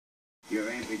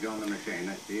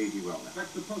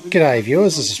G'day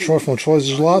viewers, this is Troy from Troy's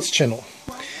Visual Arts channel.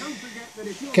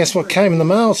 Guess what came in the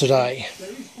mail today?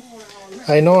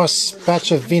 A nice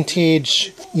batch of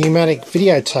vintage U-Matic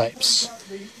videotapes.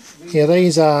 Yeah,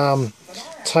 these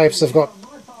tapes have got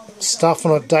stuff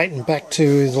on it dating back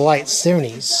to the late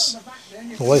 70s.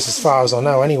 At least as far as I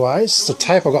know anyways. The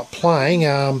tape I got playing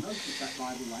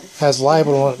has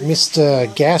labelled on it Mr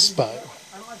Gaspo,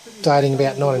 dating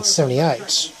about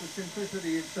 1978.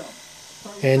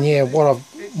 And yeah,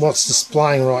 what's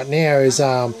displaying right now is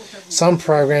some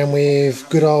program with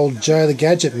good old Joe The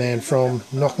Gadget Man from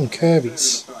Nock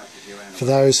Kirby's. For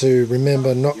those who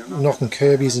remember Nock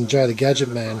Kirby's and Joe The Gadget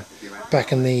Man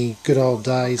back in the good old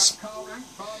days.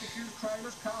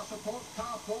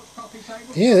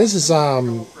 Yeah, this is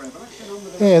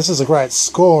a great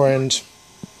score, and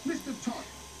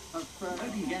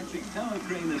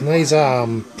these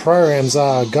programs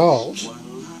are gold.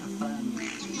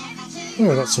 Oh,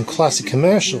 we've got some classic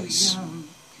commercials.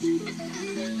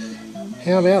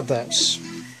 How about that?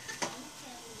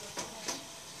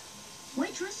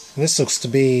 And this looks to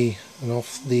be an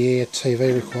off-the-air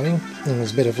TV recording. And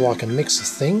there's a bit of like a mix of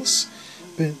things.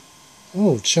 But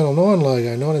oh, Channel 9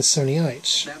 logo,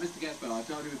 1978.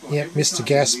 Yep, Mr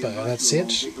Gaspo, that's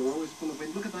it.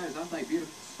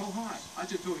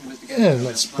 And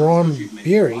that's Brian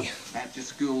Beery. Perhaps your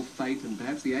school fate and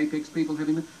perhaps the Apex people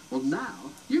having them. Well,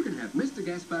 now you can have Mr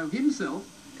Gaspo himself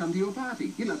come to your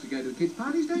party. You love to go to the kids'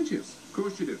 parties, don't you? Of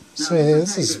course you do. So yeah,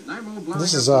 this is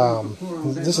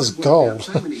gold.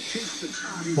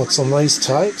 What's on these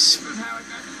tapes?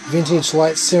 Vintage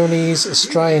late 70s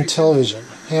Australian television.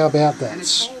 How about that?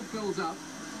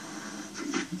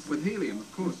 With helium,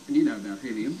 of course, and you know about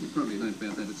helium. You probably learned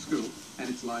about that at school.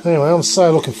 Anyway, I'm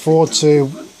so looking forward to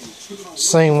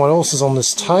seeing what else is on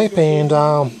this tape and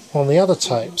on the other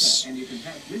tapes.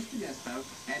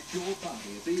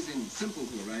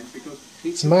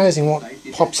 It's amazing what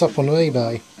pops up on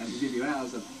eBay.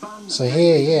 So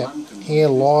here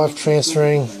live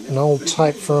transferring an old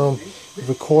tape from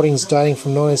recordings dating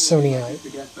from 1978.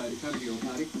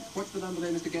 What's the number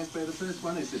there, Mr Gaspo? The first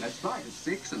one is, that's right, it's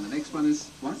 6, and the next one is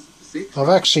what? 6. I've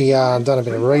actually done a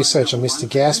bit of research on Mr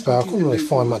Gaspo. I couldn't really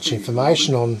find much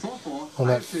information on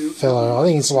that fellow. I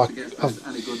think he's like, I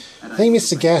think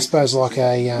Mr Gaspo is like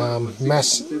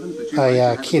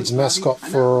a kid's mascot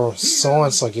for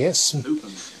science, I guess,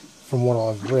 from what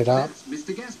I've read up.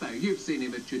 Mr Gaspo, you've seen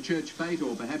him at your church fete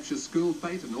or perhaps your school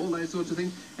fete and all those sorts of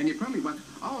things, and you probably went,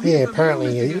 oh, yeah,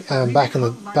 apparently back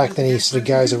then he sort of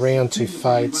goes around to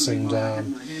fetes and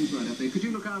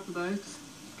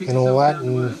all that,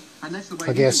 and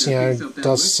I guess, you know,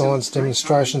 does science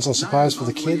demonstrations, I suppose, for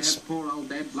the kids.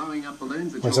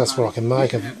 At least that's what I can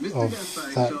make of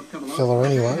that fella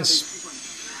anyways.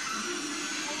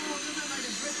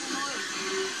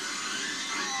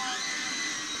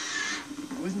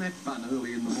 Isn't that fun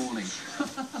early in the morning?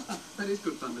 That is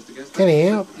good fun, Mr Gaspo.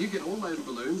 Anyhow, you get all those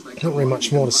balloons, not really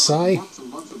much more to say.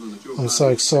 I'm so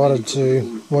excited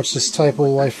to watch this tape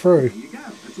all the way through.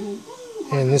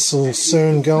 And this will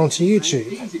soon go onto YouTube.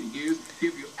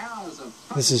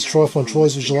 This is Troy from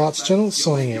Troy's Visual Arts channel,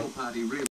 signing out.